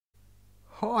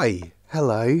Hi,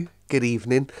 hello, good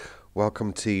evening.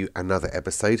 Welcome to another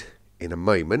episode. In a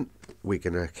moment, we're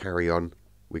going to carry on.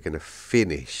 We're going to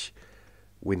finish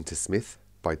Wintersmith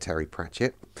by Terry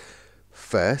Pratchett.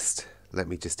 First, let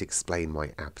me just explain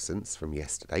my absence from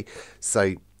yesterday.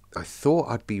 So, I thought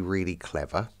I'd be really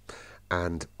clever,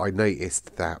 and I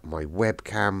noticed that my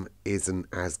webcam isn't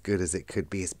as good as it could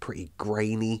be. It's pretty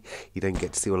grainy. You don't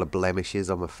get to see all the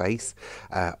blemishes on my face.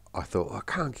 I thought, I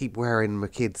can't keep wearing my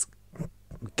kids'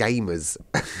 gamers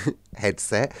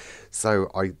headset, so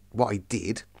I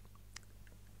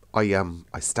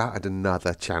started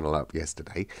another channel up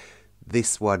yesterday.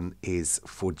 This one is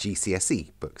for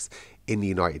GCSE books. In the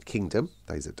United Kingdom,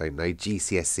 those that don't know,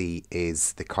 GCSE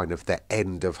is the kind of the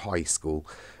end of high school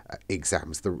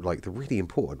exams, the really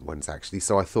important ones actually.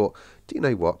 So I thought, do you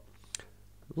know what?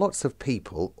 Lots of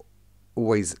people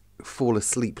always fall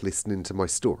asleep listening to my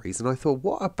stories, and I thought,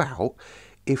 what about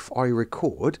if I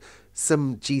record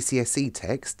some GCSE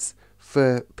texts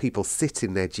for people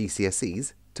sitting their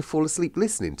GCSEs to fall asleep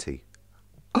listening to?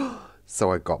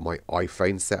 So I got my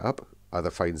iPhone set up. Other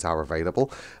phones are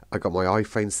available. I got my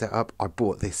iPhone set up. I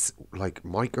bought this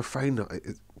microphone.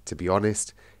 To be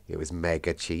honest, it was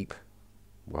mega cheap.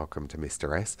 Welcome to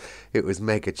Mr. S. It was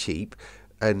mega cheap,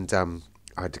 and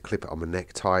I had to clip it on my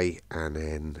necktie and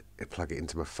then plug it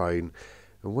into my phone.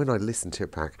 And when I listened to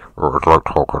it back, it's like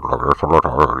talking like this.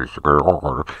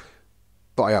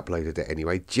 But I uploaded it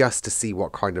anyway, just to see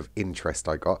what kind of interest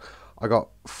I got. I got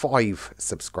 5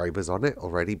 subscribers on it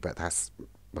already, but that's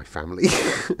my family.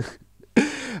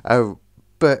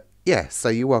 But yeah, so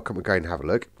you're welcome to go and have a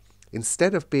look.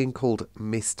 Instead of being called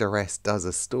Mr. S Does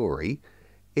a Story,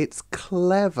 it's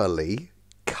cleverly,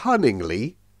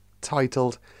 cunningly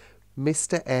titled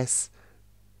Mr. S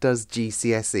Does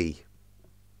GCSE.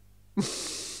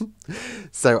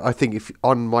 So I think if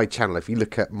on my channel, if you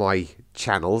look at my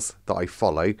channels that I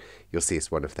follow, you'll see it's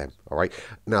one of them. All right.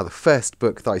 Now, the first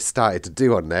book that I started to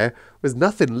do on there was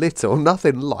nothing little,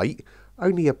 nothing light,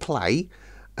 only a play.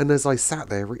 And as I sat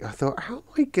there, I thought, how am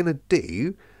I going to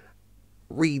do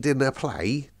reading a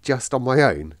play just on my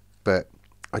own? But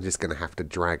I'm just going to have to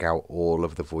drag out all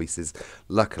of the voices.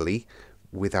 Luckily,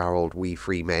 with our old wee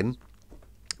free men,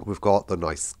 we've got the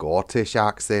nice Scottish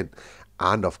accent.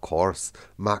 And of course,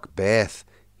 Macbeth,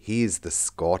 he's the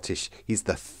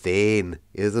Thane,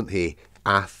 isn't he?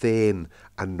 A Thane,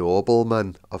 a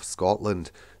nobleman of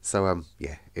Scotland. So,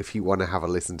 yeah, if you want to have a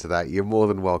listen to that, you're more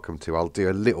than welcome to. I'll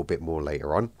do a little bit more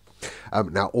later on.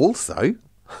 Now, also,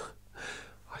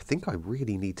 I think I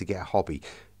really need to get a hobby.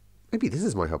 Maybe this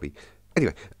is my hobby.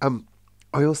 Anyway,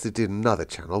 I also did another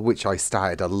channel, which I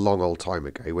started a long old time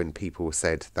ago when people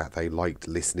said that they liked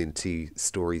listening to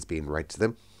stories being read to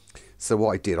them. So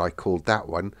what I did, I called that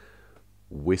one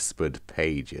Whispered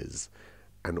Pages.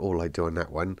 And all I do on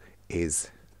that one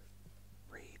is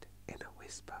read in a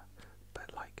whisper,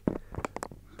 but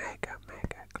mega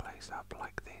close up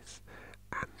like this.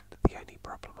 And the only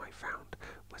problem I found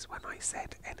was when I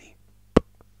said any p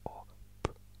or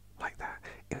p like that,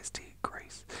 it was too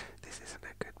gross. This isn't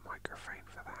a good microphone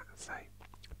for that, so,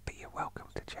 but you're welcome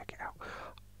to check it out.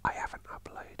 I haven't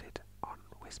uploaded on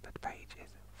Whispered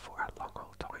Pages for a long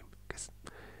old time because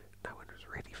no one was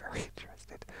really very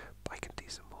interested, but I can do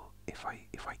some more if I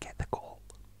get the call.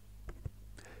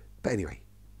 But anyway,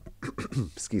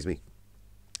 excuse me,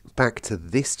 back to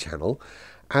this channel.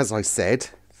 As I said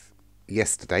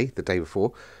yesterday, the day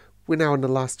before, we're now in the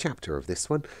last chapter of this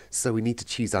one, so we need to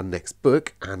choose our next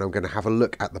book, and I'm going to have a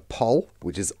look at the poll,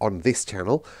 which is on this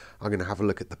channel. I'm going to have a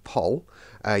look at the poll.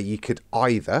 You could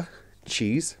either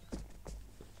choose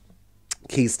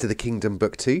Keys to the Kingdom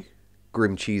Book 2,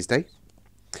 Grim Tuesday.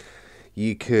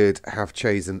 You could have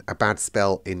chosen A Bad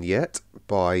Spell in Yurt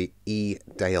by E.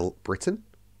 Dale Britton.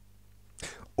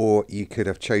 Or you could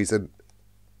have chosen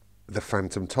The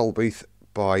Phantom Tollbooth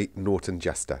by Norton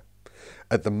Juster.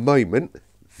 At the moment,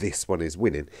 this one is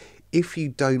winning. If you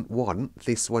don't want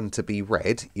this one to be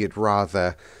read, you'd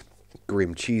rather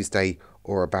Grim Tuesday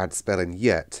or A Bad Spell in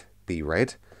Yurt be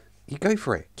read, you go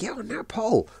for it. Get on that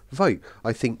poll. Vote.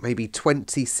 I think maybe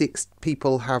 26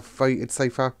 people have voted so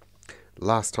far.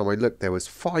 Last time I looked, there was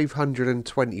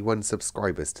 521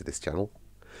 subscribers to this channel.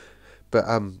 But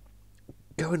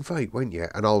go and vote, won't you?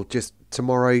 And I'll just,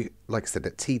 tomorrow, like I said,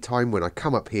 at tea time, when I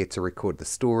come up here to record the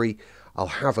story, I'll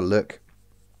have a look.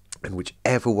 And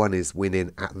whichever one is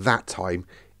winning at that time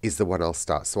is the one I'll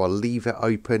start. So I'll leave it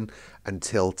open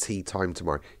until tea time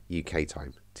tomorrow. UK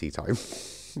time, tea time.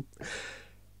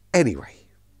 Anyway,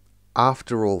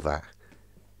 after all that,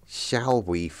 shall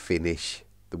we finish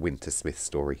the Wintersmith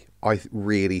story? I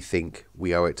really think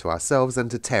we owe it to ourselves and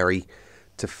to Terry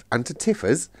and to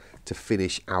Tiffers to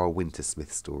finish our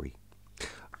Wintersmith story.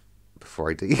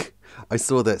 Before I do, I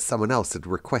saw that someone else had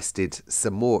requested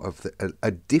some more of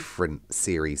a different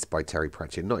series by Terry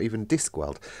Pratchett, not even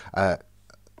Discworld.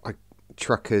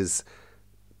 Truckers,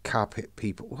 Carpet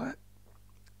People, what?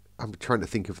 I'm trying to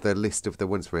think of the list of the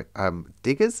ones from it.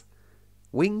 Diggers?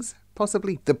 Wings?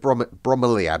 Possibly? The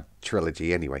Bromeliad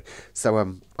trilogy, anyway. So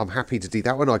I'm happy to do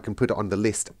that one. I can put it on the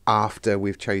list after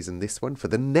we've chosen this one for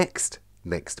the next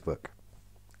book.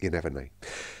 You never know.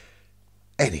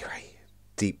 Anyway,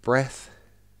 deep breath.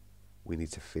 We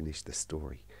need to finish the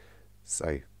story.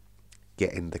 So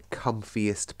get in the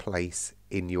comfiest place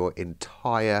in your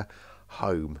entire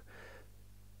home.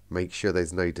 Make sure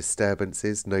there's no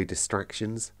disturbances, no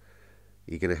distractions.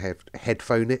 Are you going to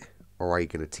headphone it? Or are you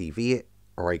going to TV it?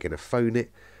 Or are you going to phone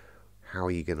it? How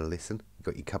are you going to listen? You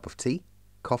got your cup of tea,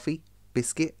 coffee,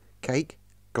 biscuit, cake,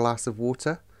 glass of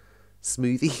water,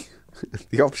 smoothie?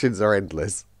 The options are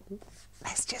endless.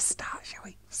 Let's just start, shall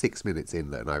we? 6 minutes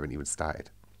in, and I haven't even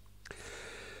started.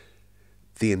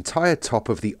 The entire top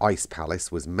of the ice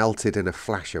palace was melted in a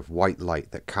flash of white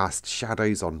light that cast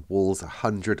shadows on walls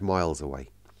 100 miles away.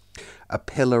 A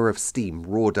pillar of steam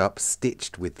roared up,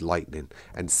 stitched with lightning,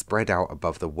 and spread out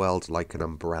above the world like an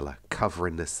umbrella,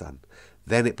 covering the sun.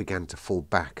 Then it began to fall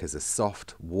back as a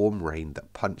soft, warm rain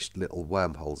that punched little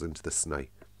wormholes into the snow.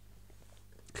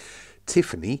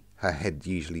 Tiffany, her head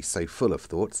usually so full of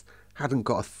thoughts, hadn't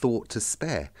got a thought to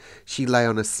spare. She lay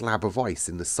on a slab of ice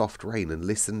in the soft rain and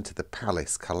listened to the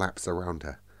palace collapse around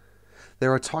her.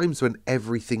 There are times when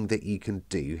everything that you can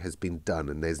do has been done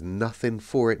and there's nothing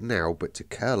for it now but to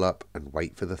curl up and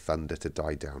wait for the thunder to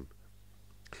die down.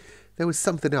 There was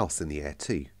something else in the air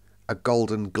too, a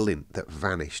golden glint that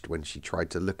vanished when she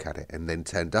tried to look at it and then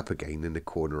turned up again in the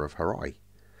corner of her eye.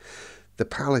 The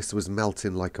palace was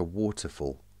melting like a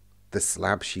waterfall. The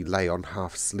slab she lay on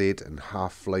half slid and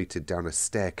half floated down a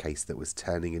staircase that was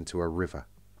turning into a river.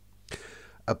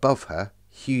 Above her,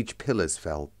 huge pillars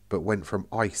fell, but went from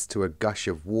ice to a gush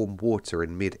of warm water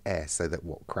in mid-air so that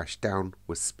what crashed down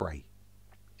was spray.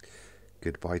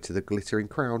 Goodbye to the glittering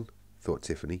crown, thought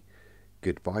Tiffany.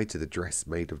 Goodbye to the dress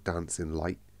made of dancing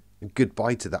light. And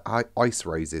goodbye to the ice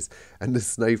roses and the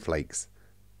snowflakes.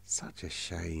 Such a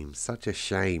shame, such a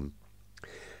shame.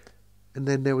 And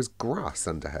then there was grass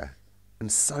under her,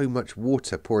 and so much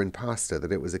water pouring past her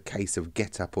that it was a case of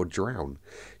get up or drown.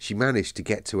 She managed to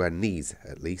get to her knees,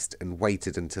 at least, and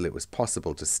waited until it was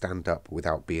possible to stand up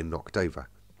without being knocked over.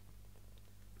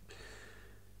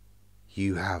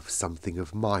 "You have something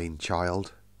of mine,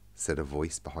 child," said a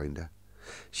voice behind her.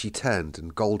 She turned,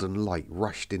 and golden light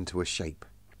rushed into a shape.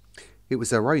 It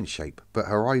was her own shape, but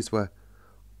her eyes were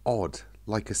odd,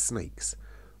 like a snake's.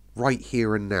 Right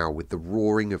here and now, with the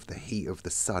roaring of the heat of the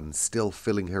sun still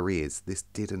filling her ears, this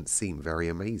didn't seem very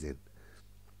amazing.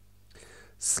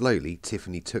 Slowly,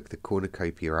 Tiffany took the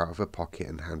cornucopia out of her pocket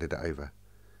and handed it over.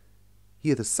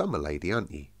 "You're the summer lady,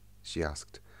 aren't you?" she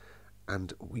asked.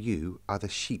 "And you are the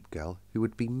sheep girl who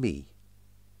would be me."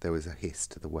 There was a hiss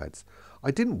to the words.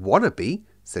 "I didn't want to be,"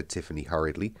 said Tiffany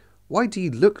hurriedly. "Why do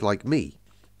you look like me?"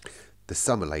 The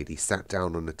summer lady sat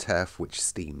down on the turf which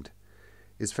steamed.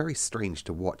 It's very strange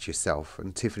to watch yourself,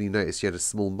 and Tiffany noticed she had a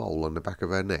small mole on the back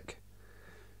of her neck.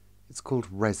 "It's called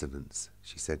resonance,"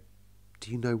 she said.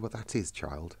 "Do you know what that is,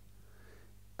 child?"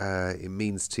 It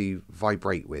means to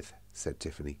vibrate with," said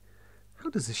Tiffany.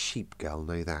 "How does a sheep girl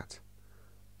know that?"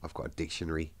 "I've got a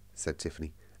dictionary," said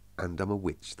Tiffany, "and I'm a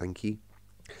witch, thank you."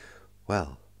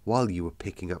 "Well, while you were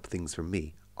picking up things from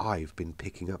me, I've been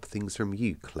picking up things from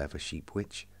you, clever sheep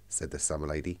witch," said the summer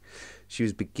lady. She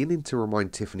was beginning to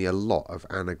remind Tiffany a lot of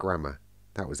Anagramma.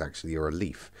 That was actually a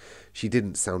relief. She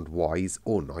didn't sound wise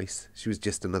or nice. She was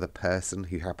just another person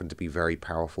who happened to be very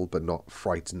powerful but not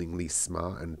frighteningly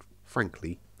smart and,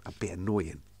 frankly, a bit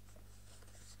annoying.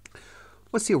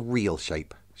 "What's your real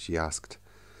shape?" she asked.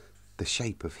 "The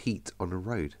shape of heat on a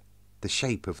road. The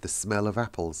shape of the smell of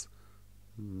apples."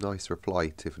 Nice reply,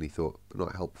 Tiffany thought, but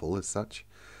not helpful as such.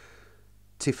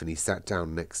 Tiffany sat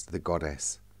down next to the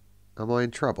goddess. "Am I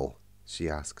in trouble?" she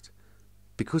asked.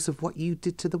 "Because of what you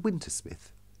did to the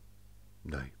Wintersmith?"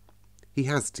 "No. He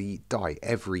has to die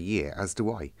every year, as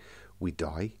do I. We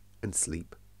die and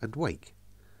sleep and wake.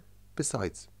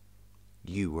 Besides,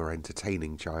 you were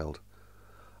entertaining, child."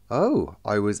 "Oh,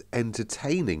 I was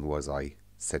entertaining, was I?"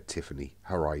 said Tiffany,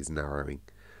 her eyes narrowing.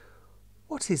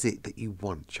 "What is it that you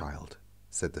want, child?"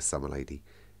 said the summer lady.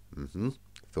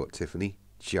 Thought Tiffany,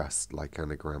 just like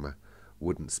Anagramma.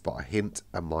 Wouldn't spot a hint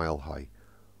a mile high.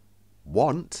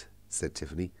 "Want?" said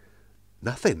Tiffany.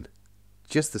 "Nothing.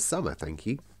 Just the summer, thank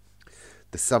you."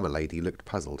 The summer lady looked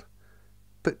puzzled.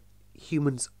 "But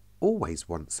humans always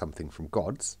want something from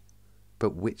gods,"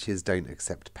 but witches don't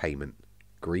accept payment.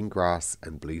 Green grass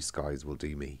and blue skies will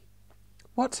do me.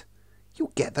 What?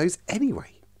 You'll get those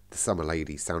anyway. The summer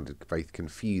lady sounded both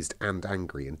confused and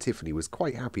angry, and Tiffany was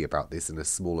quite happy about this in a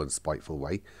small and spiteful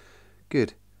way.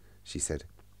 Good, she said.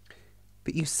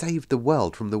 But you saved the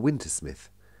world from the Wintersmith.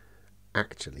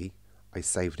 Actually, I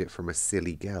saved it from a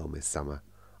silly girl, Miss Summer.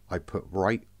 I put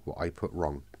right what I put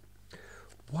wrong.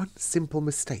 One simple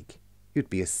mistake. You'd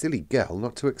be a silly girl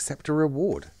not to accept a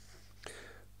reward.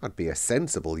 I'd be a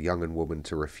sensible young woman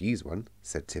to refuse one,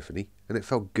 said Tiffany, and it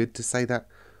felt good to say that.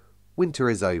 Winter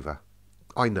is over.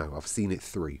 I know, I've seen it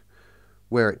through.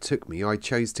 Where it took me, I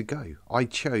chose to go. I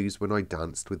chose when I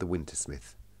danced with the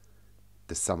Wintersmith.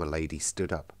 The summer lady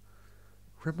stood up.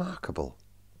 Remarkable,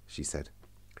 she said,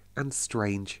 and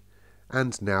strange,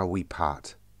 and now we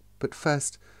part. But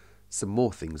first, some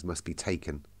more things must be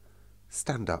taken.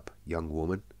 Stand up, young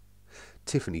woman.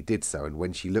 Tiffany did so, and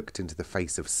when she looked into the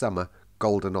face of Summer,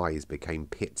 golden eyes became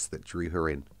pits that drew her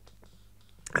in.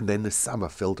 And then the summer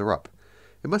filled her up.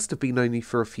 It must have been only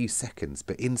for a few seconds,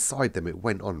 but inside them it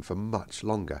went on for much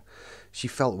longer. She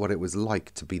felt what it was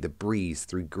like to be the breeze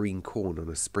through green corn on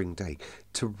a spring day,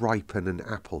 to ripen an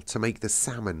apple, to make the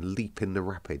salmon leap in the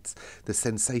rapids. The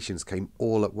sensations came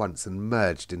all at once and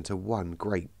merged into one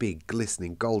great big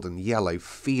glistening golden yellow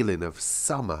feeling of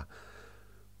summer,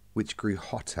 which grew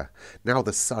hotter. Now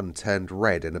the sun turned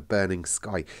red in a burning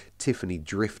sky. Tiffany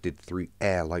drifted through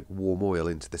air like warm oil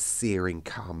into the searing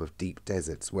calm of deep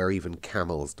deserts where even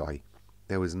camels die.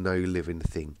 There was no living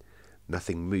thing.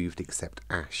 Nothing moved except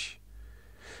ash.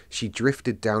 She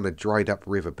drifted down a dried-up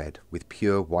riverbed with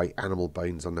pure white animal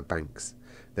bones on the banks.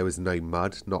 There was no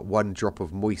mud, not one drop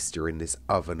of moisture in this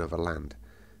oven of a land.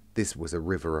 This was a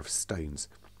river of stones.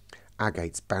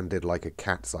 Agates banded like a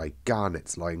cat's eye,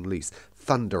 garnets lying loose,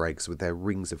 thunder eggs with their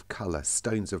rings of colour,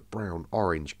 stones of brown,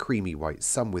 orange, creamy white,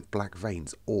 some with black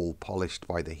veins, all polished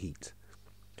by the heat.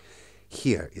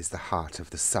 Here is the heart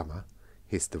of the summer,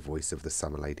 hissed the voice of the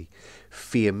summer lady.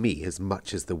 Fear me as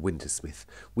much as the Wintersmith.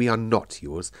 We are not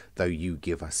yours, though you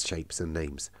give us shapes and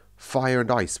names. Fire and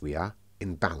ice we are,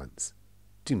 in balance.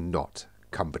 Do not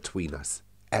come between us,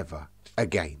 ever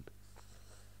again.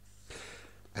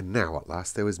 And now at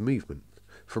last there was movement.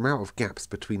 From out of gaps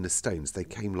between the stones they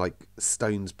came like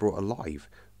stones brought alive,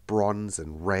 bronze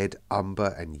and red,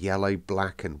 umber and yellow,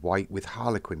 black and white, with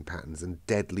harlequin patterns and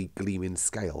deadly gleaming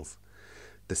scales.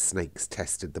 The snakes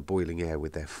tested the boiling air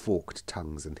with their forked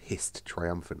tongues and hissed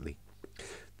triumphantly.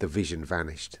 The vision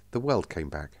vanished. The world came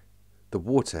back. The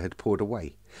water had poured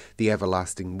away. The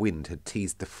everlasting wind had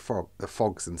teased the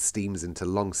fogs and steams into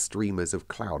long streamers of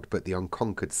cloud, but the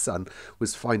unconquered sun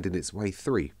was finding its way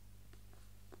through.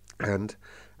 And,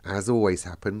 as always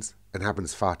happens, and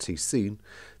happens far too soon,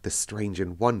 the strange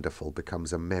and wonderful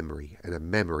becomes a memory, and a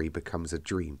memory becomes a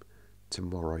dream.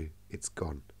 Tomorrow it's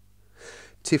gone.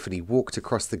 Tiffany walked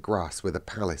across the grass where the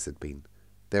palace had been.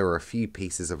 There were a few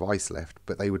pieces of ice left,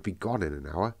 but they would be gone in an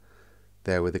hour.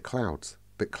 There were the clouds,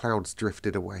 but clouds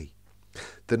drifted away.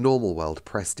 The normal world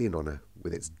pressed in on her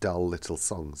with its dull little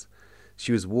songs.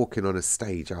 She was walking on a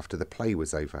stage after the play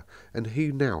was over, and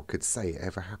who now could say it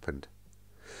ever happened?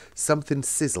 Something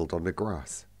sizzled on the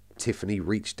grass. Tiffany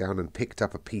reached down and picked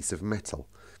up a piece of metal.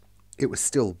 It was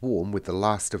still warm with the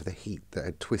last of the heat that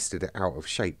had twisted it out of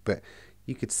shape, but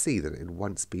you could see that it had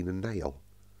once been a nail.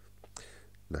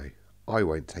 No, I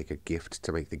won't take a gift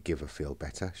to make the giver feel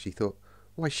better, she thought.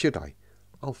 Why should I?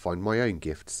 I'll find my own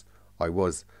gifts. I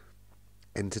was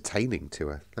entertaining to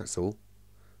her, that's all.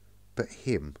 But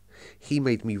he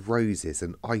made me roses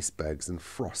and icebergs and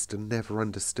frost and never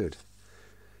understood.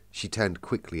 She turned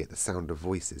quickly at the sound of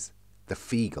voices. The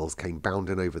Feagles came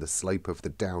bounding over the slope of the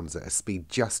downs at a speed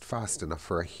just fast enough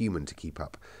for a human to keep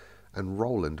up, and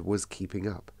Roland was keeping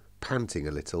up, panting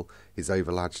a little, his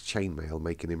overlarge chainmail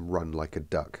making him run like a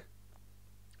duck.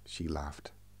 She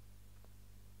laughed.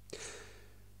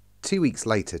 2 weeks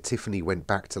later, Tiffany went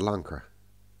back to Lancre.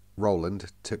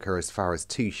 Roland took her as far as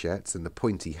 2 shirts, and the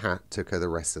pointy hat took her the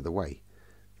rest of the way.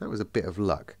 That was a bit of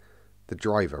luck. The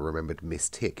driver remembered Miss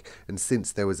Tick, and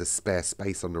since there was a spare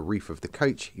space on the roof of the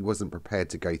coach, he wasn't prepared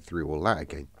to go through all that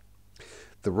again.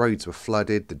 The roads were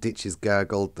flooded, the ditches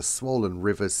gurgled, the swollen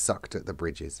rivers sucked at the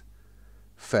bridges.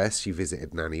 First she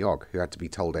visited Nanny Og, who had to be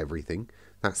told everything.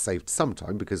 That saved some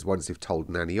time, because once you've told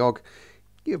Nanny Og,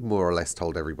 you've more or less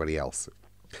told everybody else.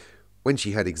 When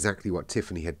she heard exactly what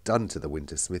Tiffany had done to the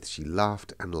Wintersmith, she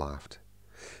laughed and laughed.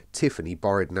 Tiffany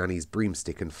borrowed Nanny's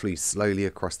broomstick and flew slowly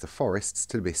across the forests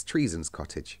to Miss Treason's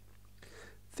cottage.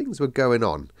 Things were going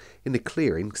on. In the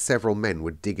clearing, several men were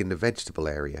digging the vegetable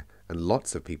area, and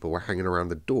lots of people were hanging around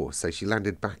the door, so she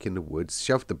landed back in the woods,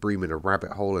 shoved the broom in a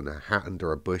rabbit hole and her hat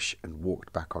under a bush, and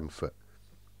walked back on foot.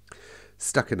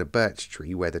 Stuck in a birch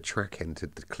tree where the track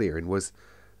entered the clearing was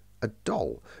a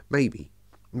doll, maybe,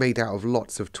 made out of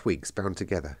lots of twigs bound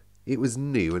together. It was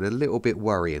new and a little bit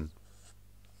worrying.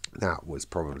 That was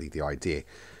probably the idea.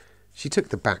 She took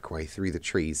the back way through the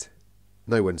trees.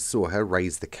 No one saw her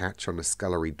raise the catch on the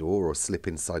scullery door or slip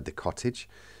inside the cottage.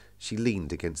 She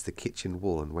leaned against the kitchen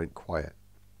wall and went quiet.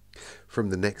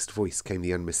 From the next voice came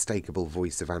the unmistakable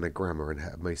voice of anagramma, and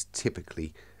her most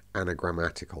typically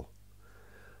anagrammatical.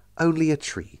 "Only a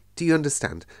tree. Do you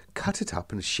understand? Cut it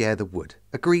up and share the wood.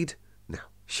 Agreed? Now,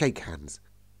 shake hands.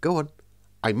 Go on.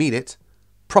 I mean it.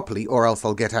 Properly, or else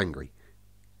I'll get angry."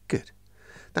 "Good.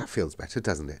 That feels better,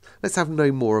 doesn't it? Let's have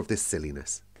no more of this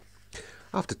silliness."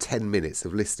 After 10 minutes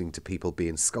of listening to people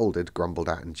being scolded, grumbled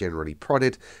at and generally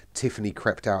prodded, Tiffany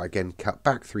crept out again, cut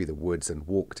back through the woods and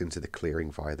walked into the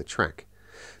clearing via the track.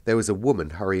 There was a woman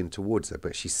hurrying towards her,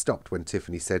 but she stopped when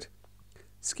Tiffany said,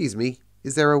 "Excuse me,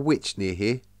 is there a witch near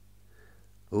here?"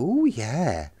 "Oh,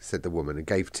 yeah," said the woman, and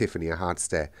gave Tiffany a hard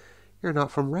stare. "You're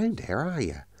not from round here, are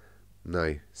you?"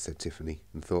 "No," said Tiffany,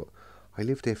 and thought, "I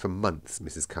lived here for months,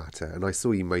 Mrs. Carter, and I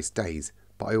saw you most days,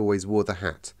 but I always wore the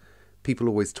hat. People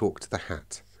always talk to the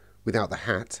hat. Without the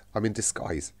hat, I'm in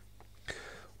disguise."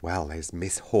 "Well, there's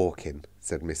Miss Hawkin,"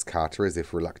 said Miss Carter, as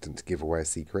if reluctant to give away a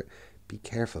secret. "Be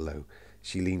careful, though."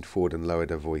 She leaned forward and lowered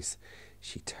her voice.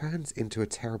 "She turns into a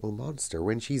terrible monster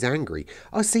when she's angry.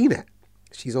 I've seen it.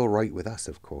 She's all right with us,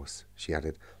 of course," she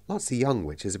added. "Lots of young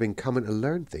witches have been coming to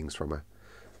learn things from her."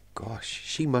 "Gosh,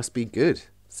 she must be good,"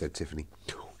 said Tiffany.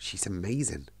 "She's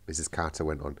amazing," Mrs. Carter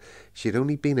went on. "She had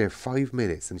only been here 5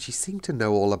 minutes, and she seemed to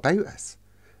know all about us."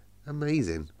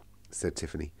 "Amazing," said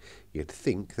Tiffany. "You'd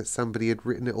think that somebody had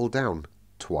written it all down,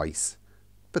 twice.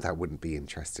 But that wouldn't be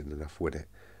interesting enough, would it?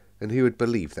 And who would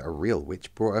believe that a real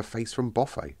witch brought her face from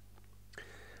Boffo?"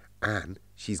 "And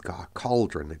she's got a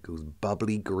cauldron that goes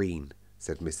bubbly green,"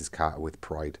 said Mrs. Carter with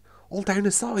pride. "All down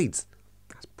the sides.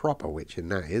 That's proper witching,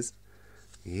 that is."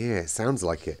 "Yeah, it sounds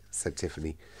like it," said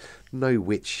Tiffany. No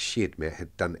witch, she admit,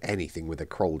 had done anything with a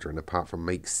cauldron apart from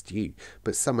make stew,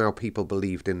 but somehow people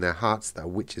believed in their hearts that a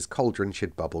witch's cauldron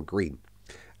should bubble green.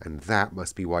 And that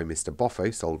must be why Mr.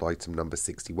 Boffo sold item number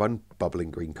 61, bubbling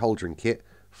green cauldron kit,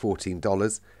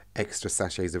 $14, extra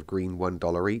sachets of green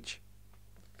 $1 each.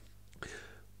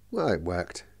 Well, it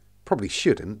worked. Probably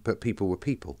shouldn't, but people were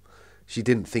people. She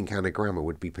didn't think Anagramma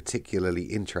would be particularly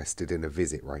interested in a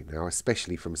visit right now,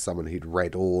 especially from someone who'd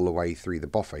read all the way through the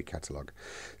Boffo catalogue.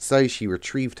 So she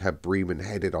retrieved her broom and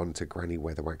headed on to Granny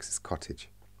Weatherwax's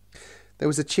cottage. There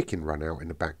was a chicken run out in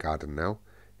the back garden now.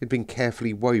 It had been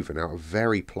carefully woven out of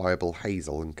very pliable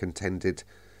hazel, and contented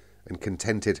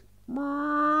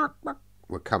were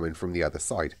coming from the other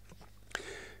side.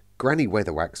 Granny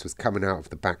Weatherwax was coming out of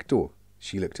the back door.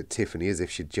 She looked at Tiffany as if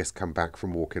she'd just come back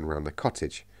from walking round the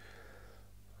cottage.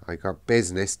 "I got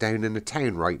business down in the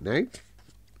town right now,"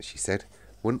 she said.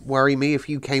 "Wouldn't worry me if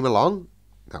you came along."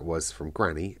 That was, from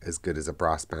Granny, as good as a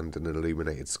brass band and an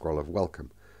illuminated scroll of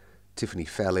welcome. Tiffany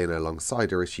fell in alongside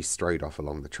her as she strode off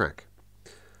along the track.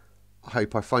 "I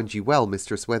hope I find you well,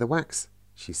 Mistress Weatherwax,"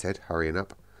 she said, hurrying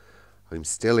up. "I'm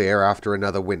still here after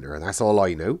another winter, that's all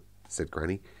I know," said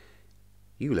Granny.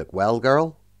 "You look well,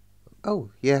 girl."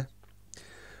 "Oh, yeah."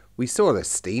 "We saw the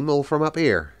steam all from up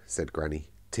here," said Granny.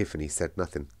 Tiffany said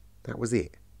nothing. That was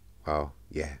it. Well,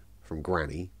 yeah, from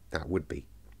Granny, that would be.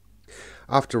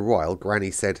 After a while,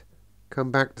 Granny said,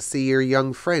 "Come back to see your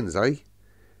young friends, eh?"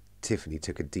 Tiffany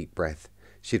took a deep breath.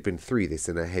 She'd been through this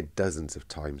in her head dozens of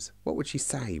times. What would she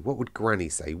say? What would Granny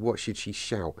say? What should she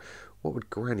shout? What would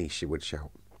Granny would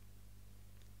shout?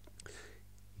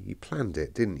 "You planned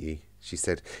it, didn't you?" she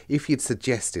said. "If you'd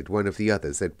suggested one of the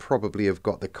others, they'd probably have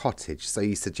got the cottage, so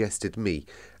you suggested me.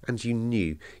 And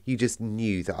you just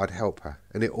knew that I'd help her.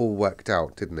 And it all worked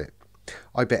out, didn't it?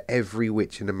 I bet every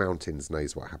witch in the mountains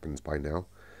knows what happens by now.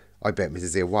 I bet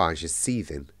Mrs. Irwaj is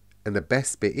seething. And the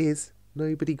best bit is,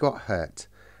 nobody got hurt.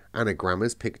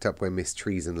 Anagramma's picked up where Miss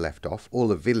Treason left off. All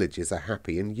the villagers are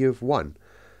happy, and you've won.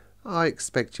 I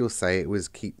expect you'll say it was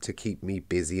to keep me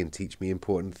busy and teach me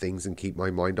important things and keep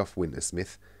my mind off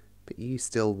Wintersmith. But you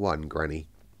still won, Granny."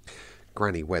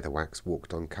 Granny Weatherwax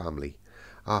walked on calmly.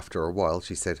 After a while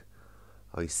she said,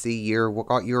 "I see you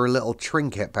got your little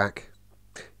trinket back."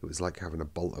 It was like having a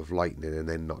bolt of lightning and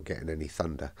then not getting any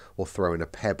thunder, or throwing a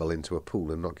pebble into a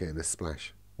pool and not getting a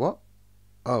splash. "What?"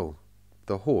 "Oh,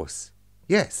 the horse.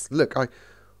 Yes, look,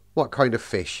 What kind of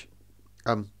fish?"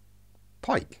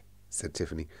 Pike," said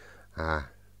Tiffany. "Ah,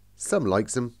 some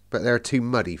likes 'em, but they're too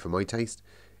muddy for my taste.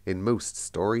 In most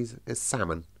stories, it's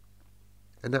salmon."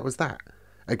 And that was that.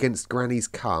 Against Granny's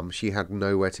calm, she had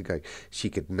nowhere to go. She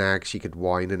could nag, she could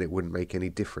whine, and it wouldn't make any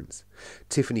difference.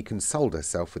 Tiffany consoled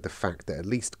herself with the fact that at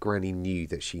least Granny knew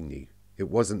that she knew. It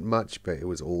wasn't much, but it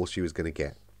was all she was going to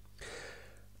get.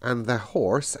 And the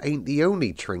horse ain't the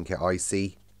only trinket I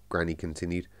see, Granny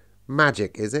continued.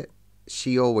 Magic, is it?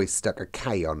 She always stuck a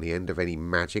K on the end of any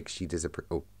magic she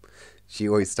disapproved. She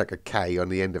always stuck a K on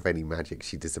the end of any magic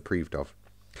she disapproved of.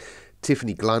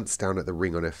 Tiffany glanced down at the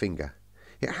ring on her finger.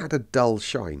 It had a dull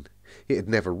shine. It had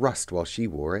never rust while she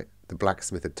wore it. The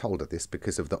blacksmith had told her this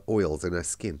because of the oils in her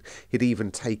skin. He'd even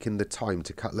taken the time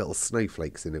to cut little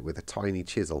snowflakes in it with a tiny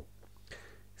chisel.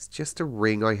 It's just a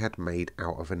ring I had made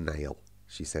out of a nail,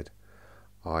 she said.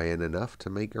 Iron enough to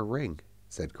make a ring,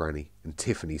 said Granny, and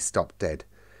Tiffany stopped dead.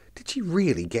 Did she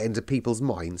really get into people's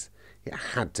minds? It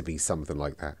had to be something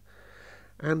like that.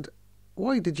 And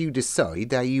why did you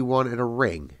decide that you wanted a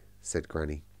ring? Said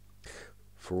Granny.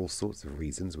 For all sorts of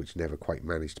reasons which never quite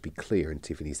managed to be clear in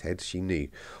Tiffany's head, she knew.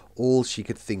 All she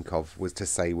could think of was to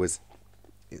say was,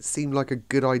 it seemed like a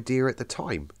good idea at the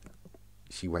time.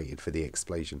 She waited for the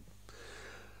explosion.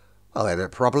 Well, then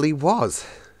it probably was,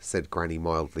 said Granny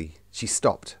mildly. She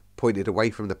stopped, pointed away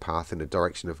from the path in the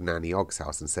direction of Nanny Ogg's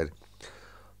house and said,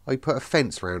 I put a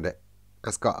fence round it.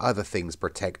 That's got other things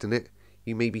protecting it.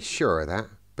 You may be sure of that,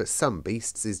 but some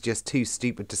beasts is just too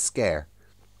stupid to scare.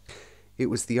 It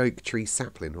was the oak tree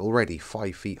sapling, already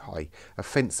 5 feet high. A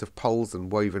fence of poles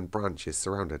and woven branches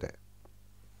surrounded it.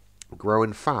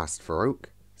 Growing fast for oak,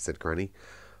 said Granny.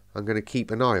 I'm going to keep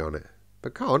an eye on it.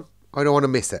 But come on, I don't want to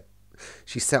miss it.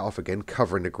 She set off again,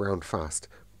 covering the ground fast.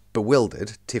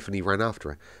 Bewildered, Tiffany ran after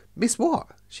her. Miss what?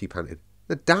 She panted.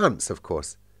 The dance, of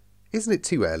course. Isn't it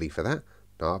too early for that?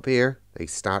 Not up here. They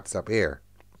starts up here.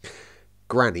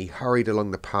 Granny hurried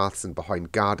along the paths and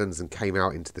behind gardens and came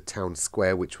out into the town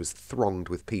square, which was thronged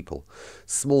with people.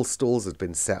 Small stalls had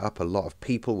been set up. A lot of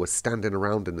people were standing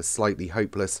around in a slightly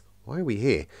hopeless, why are we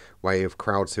here? Way of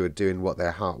crowds who are doing what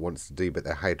their heart wants to do but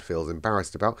their head feels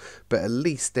embarrassed about. But at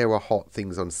least there were hot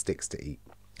things on sticks to eat.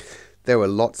 There were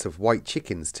lots of white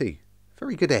chickens too.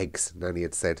 Very good eggs, Nanny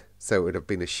had said, so it would have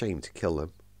been a shame to kill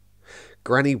them.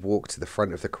 Granny walked to the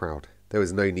front of the crowd. There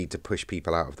was no need to push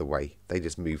people out of the way. They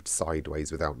just moved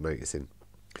sideways without noticing.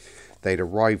 They'd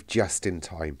arrived just in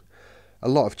time. A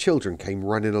lot of children came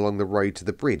running along the road to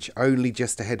the bridge, only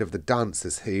just ahead of the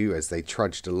dancers who, as they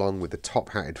trudged along with the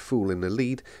top-hatted fool in the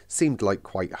lead, seemed like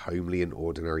quite homely and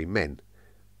ordinary men.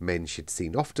 Men she'd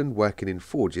seen often working in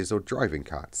forges or driving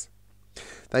carts.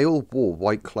 They all wore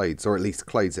white clothes, or at least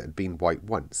clothes that had been white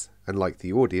once, and like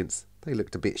the audience, they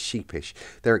looked a bit sheepish,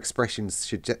 their expressions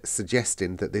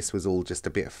suggesting that this was all just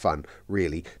a bit of fun,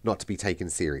 really, not to be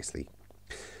taken seriously.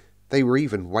 They were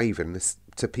even waving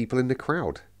to people in the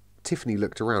crowd. Tiffany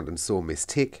looked around and saw Miss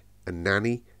Tick and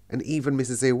Nanny and even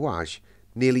Mrs. Irwaj,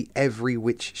 nearly every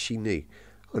witch she knew.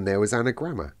 And there was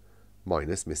Anagramma,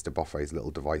 minus Mr. Boffo's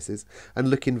little devices, and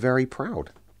looking very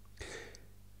proud.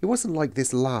 It wasn't like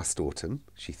this last autumn,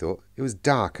 she thought. It was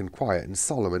dark and quiet and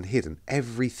solemn and hidden,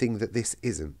 everything that this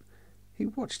isn't.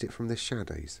 Who watched it from the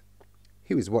shadows?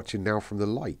 Who is watching now from the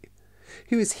light?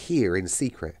 Who is here in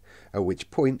secret? At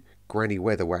which point Granny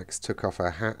Weatherwax took off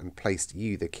her hat and placed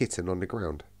you, the kitten, on the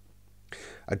ground.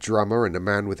 A drummer and a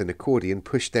man with an accordion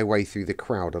pushed their way through the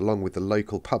crowd, along with the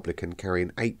local publican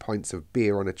carrying 8 pints of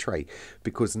beer on a tray,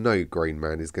 because no grown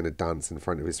man is going to dance in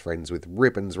front of his friends with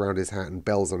ribbons round his hat and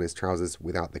bells on his trousers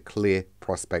without the clear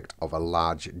prospect of a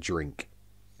large drink.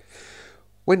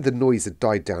 When the noise had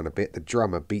died down a bit, the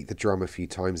drummer beat the drum a few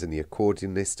times and the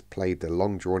accordionist played the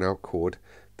long drawn-out chord,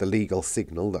 the legal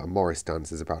signal that a Morris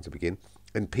dance is about to begin,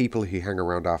 and people who hang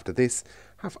around after this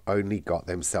have only got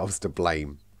themselves to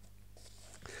blame.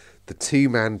 The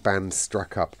two-man band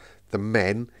struck up. The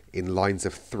men, in lines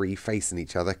of 3 facing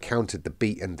each other, counted the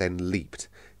beat and then leaped.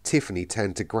 Tiffany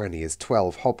turned to Granny as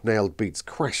 12 hobnailed boots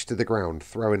crashed to the ground,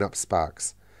 throwing up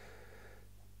sparks.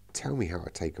 Tell me how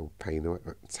to take pain away.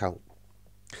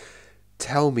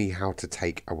 Tell me how to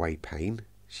take away pain,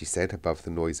 she said above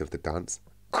the noise of the dance.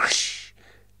 Whoosh!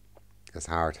 That's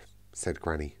hard, said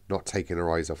Granny, not taking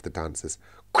her eyes off the dancers.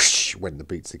 Whoosh! Went the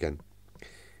boots again.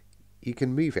 You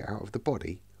can move it out of the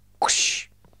body. Whoosh!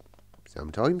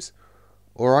 Sometimes.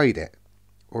 Or hide it.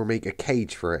 Or make a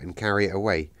cage for it and carry it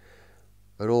away.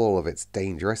 And all of it's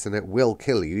dangerous, and it will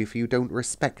kill you if you don't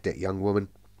respect it, young woman.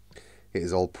 It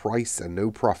is all price and no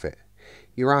profit.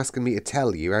 You're asking me to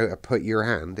tell you how to put your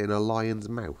hand in a lion's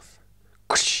mouth.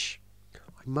 Whoosh!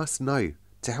 I must know,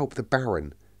 to help the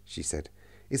Baron, she said.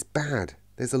 It's bad.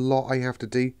 There's a lot I have to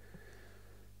do.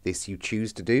 This you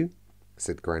choose to do?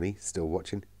 Said Granny, still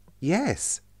watching.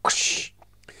 Yes. Whoosh!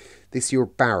 This your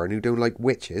Baron who don't like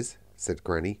witches? said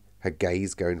Granny, her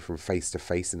gaze going from face to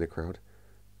face in the crowd.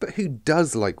 But who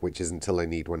does like witches until they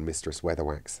need one, Mistress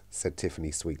Weatherwax? Said Tiffany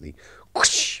sweetly.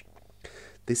 Whoosh!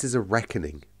 This is a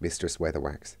reckoning, Mistress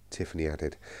Weatherwax, Tiffany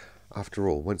added. After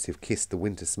all, once you've kissed the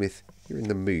Wintersmith, you're in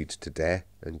the mood to dare,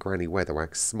 and Granny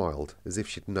Weatherwax smiled, as if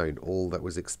she'd known all that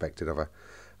was expected of her.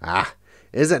 Ah,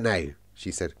 is it now?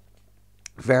 She said.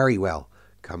 Very well.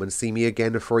 Come and see me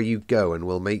again before you go, and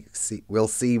we'll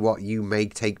see what you may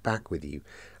take back with you,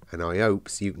 and I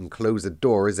hopes you can close the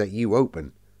doors that you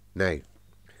open. Now,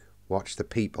 watch the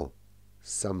people.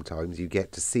 Sometimes you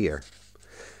get to see her.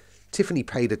 Tiffany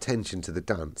paid attention to the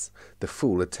dance. The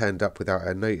fool had turned up without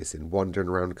her noticing, wandering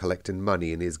around collecting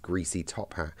money in his greasy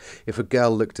top hat. If a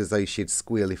girl looked as though she'd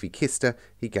squeal if he kissed her,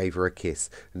 he gave her a kiss,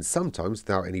 and sometimes,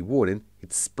 without any warning,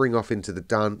 he'd spring off into the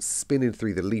dance, spinning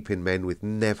through the leaping men with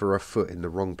never a foot in the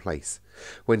wrong place.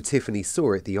 When Tiffany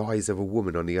saw it, the eyes of a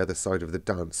woman on the other side of the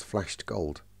dance flashed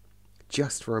gold.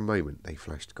 Just for a moment they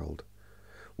flashed gold.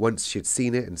 Once she'd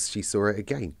seen it, and she saw it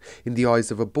again, in the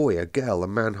eyes of a boy, a girl, a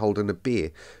man holding a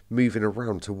beer, moving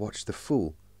around to watch the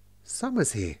fool.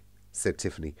 Summer's here, said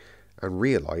Tiffany, and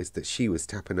realised that she was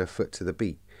tapping her foot to the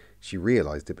beat. She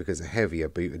realised it because a heavier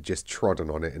boot had just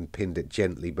trodden on it and pinned it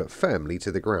gently but firmly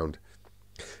to the ground.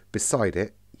 Beside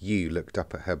it, Yu looked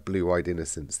up at her blue-eyed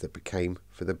innocence that became,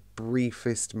 for the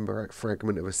briefest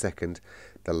fragment of a second,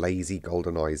 the lazy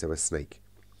golden eyes of a snake.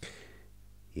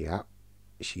 Yeah.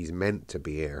 She's meant to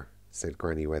be here, said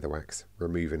Granny Weatherwax,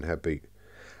 removing her boot.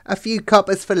 A few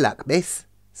coppers for luck, miss,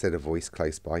 said a voice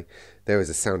close by. There was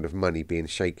a sound of money being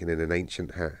shaken in an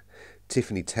ancient hat.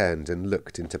 Tiffany turned and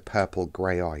looked into purple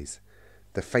grey eyes.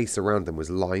 The face around them was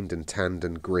lined and tanned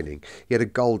and grinning. He had a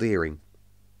gold earring.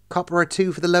 Copper or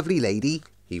two for the lovely lady,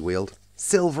 he wheeled.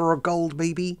 Silver or gold,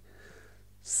 maybe?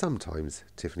 Sometimes,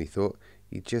 Tiffany thought,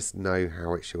 you just know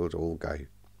how it should all go.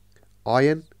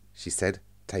 Iron, she said,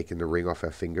 taking the ring off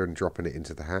her finger and dropping it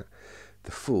into the hat.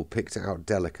 The fool picked it out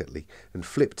delicately and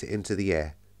flipped it into the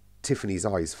air. Tiffany's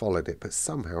eyes followed it, but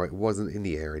somehow it wasn't in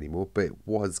the air anymore, but it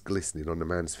was glistening on the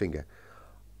man's finger.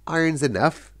 Iron's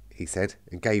enough, he said,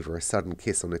 and gave her a sudden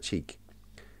kiss on the cheek.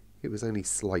 It was only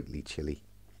slightly chilly.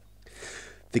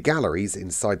 The galleries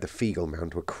inside the Feagle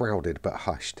Mound were crowded but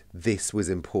hushed. This was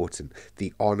important.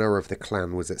 The honour of the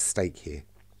clan was at stake here.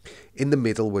 In the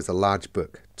middle was a large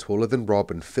book, taller than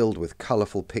Rob and filled with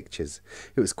colourful pictures.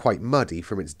 It was quite muddy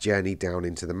from its journey down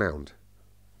into the mound.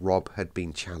 Rob had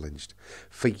been challenged.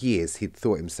 For years he'd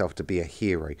thought himself to be a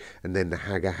hero, and then the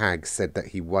Hag o' Hags said that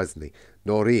he wasn't.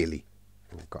 Not really.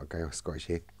 I've got to go Scottish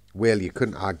here. Well, you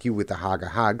couldn't argue with the Hag o'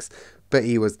 Hags, but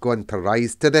he was going to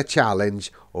rise to the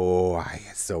challenge. Oh, aye,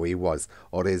 so he was,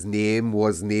 or his name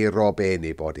wasn't Rob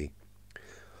anybody.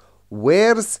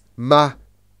 Where's my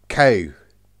cow?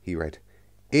 He read.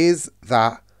 Is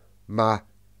that my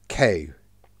cow?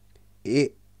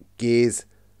 It is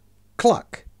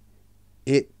cluck.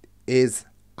 It is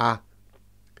a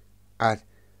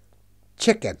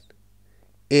chicken.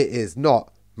 It is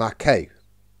not my cow.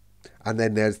 And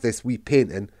then there's this wee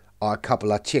painting of a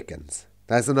couple of chickens.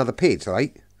 There's another page,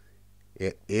 right?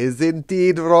 It is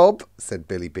indeed, Rob, said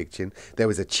Billy Bigchin. There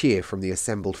was a cheer from the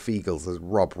assembled Feagles as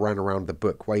Rob ran around the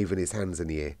book, waving his hands in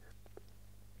the air.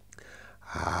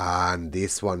 Ah, and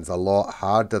this one's a lot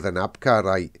harder than Apka,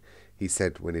 right? He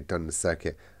said when he'd done the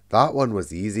circuit. That one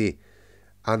was easy,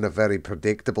 and a very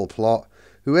predictable plot.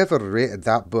 Whoever rated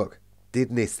that book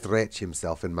didn't stretch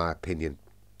himself, in my opinion.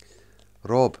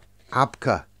 Rob,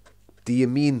 Apka, do you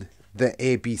mean the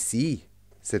ABC?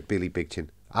 Said Billy Bigchin.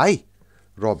 Aye.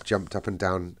 Rob jumped up and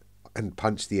down and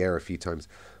punched the air a few times.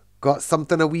 Got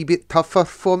something a wee bit tougher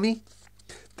for me?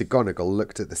 The Gonigal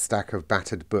looked at the stack of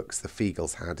battered books the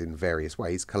Feagles had in various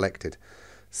ways collected.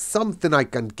 Something I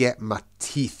can get my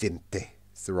teeth into,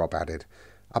 Sir Rob added.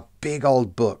 A big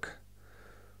old book.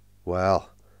 Well,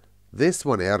 this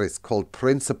one here is called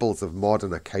Principles of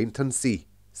Modern Accountancy,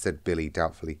 said Billy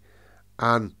doubtfully.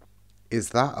 And is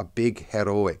that a big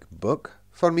heroic book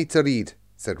for me to read?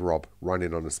 Said Rob,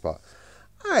 running on the spot.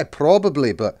 Aye,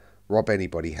 probably, but Rob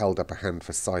Anybody held up a hand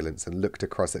for silence and looked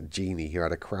across at Jeanie, who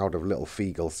had a crowd of little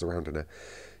Feagles surrounding her.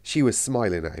 She was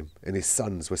smiling at him, and his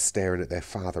sons were staring at their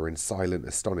father in silent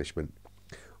astonishment.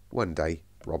 One day,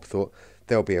 Rob thought,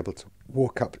 they'll be able to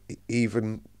walk up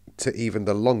even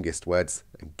the longest words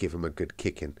and give him a good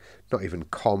kicking. Not even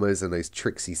commas and those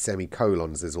tricksy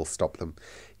semicolons as will stop them.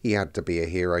 He had to be a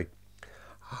hero.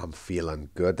 I'm feeling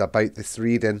good about this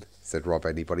reading, said Rob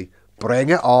Anybody. Bring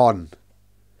it on!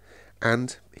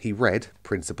 And he read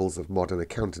Principles of Modern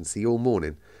Accountancy all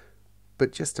morning.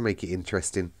 But just to make it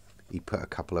interesting, he put a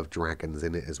couple of dragons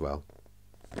in it as well.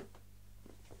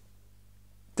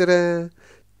 Ta-da!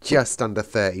 Just under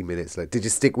 30 minutes left. Did you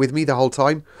stick with me the whole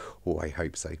time? Oh, I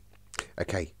hope so.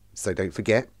 Okay, so don't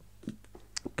forget,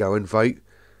 go and vote.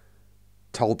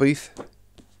 Toll booth.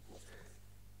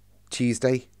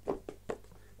 Tuesday.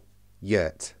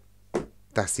 Yurt.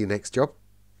 That's your next job.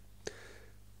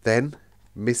 Then,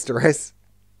 Mr. S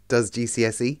does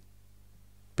GCSE.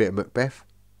 Bit of Macbeth.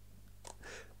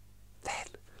 Then,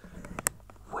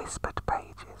 Whispered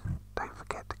Pages. Don't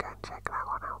forget to go and check that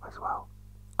one out as well.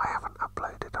 I haven't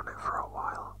uploaded on it for a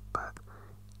while, but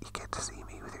you get to see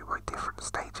me through my different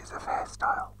stages of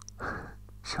hairstyle.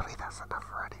 Surely that's enough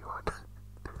for anyone.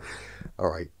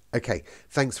 Alright, okay.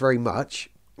 Thanks very much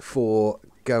for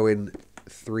going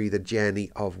through the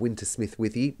journey of Wintersmith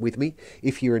with me.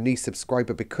 If you're a new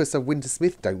subscriber because of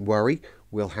Wintersmith, don't worry.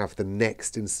 We'll have the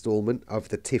next instalment of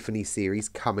the Tiffany series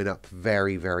coming up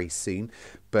very, very soon.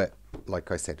 But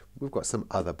like I said, we've got some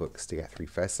other books to get through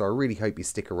first, so I really hope you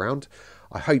stick around.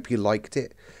 I hope you liked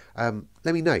it. Let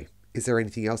me know. Is there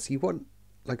anything else you want?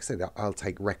 Like I said, I'll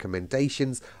take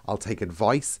recommendations. I'll take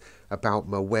advice about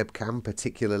my webcam,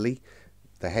 particularly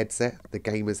the headset, the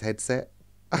gamer's headset,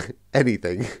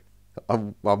 anything.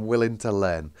 I'm willing to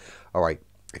learn. All right.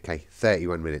 Okay.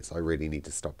 31 minutes. I really need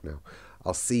to stop now.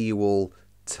 I'll see you all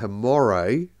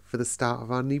tomorrow for the start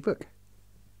of our new book.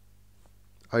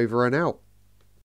 Over and out.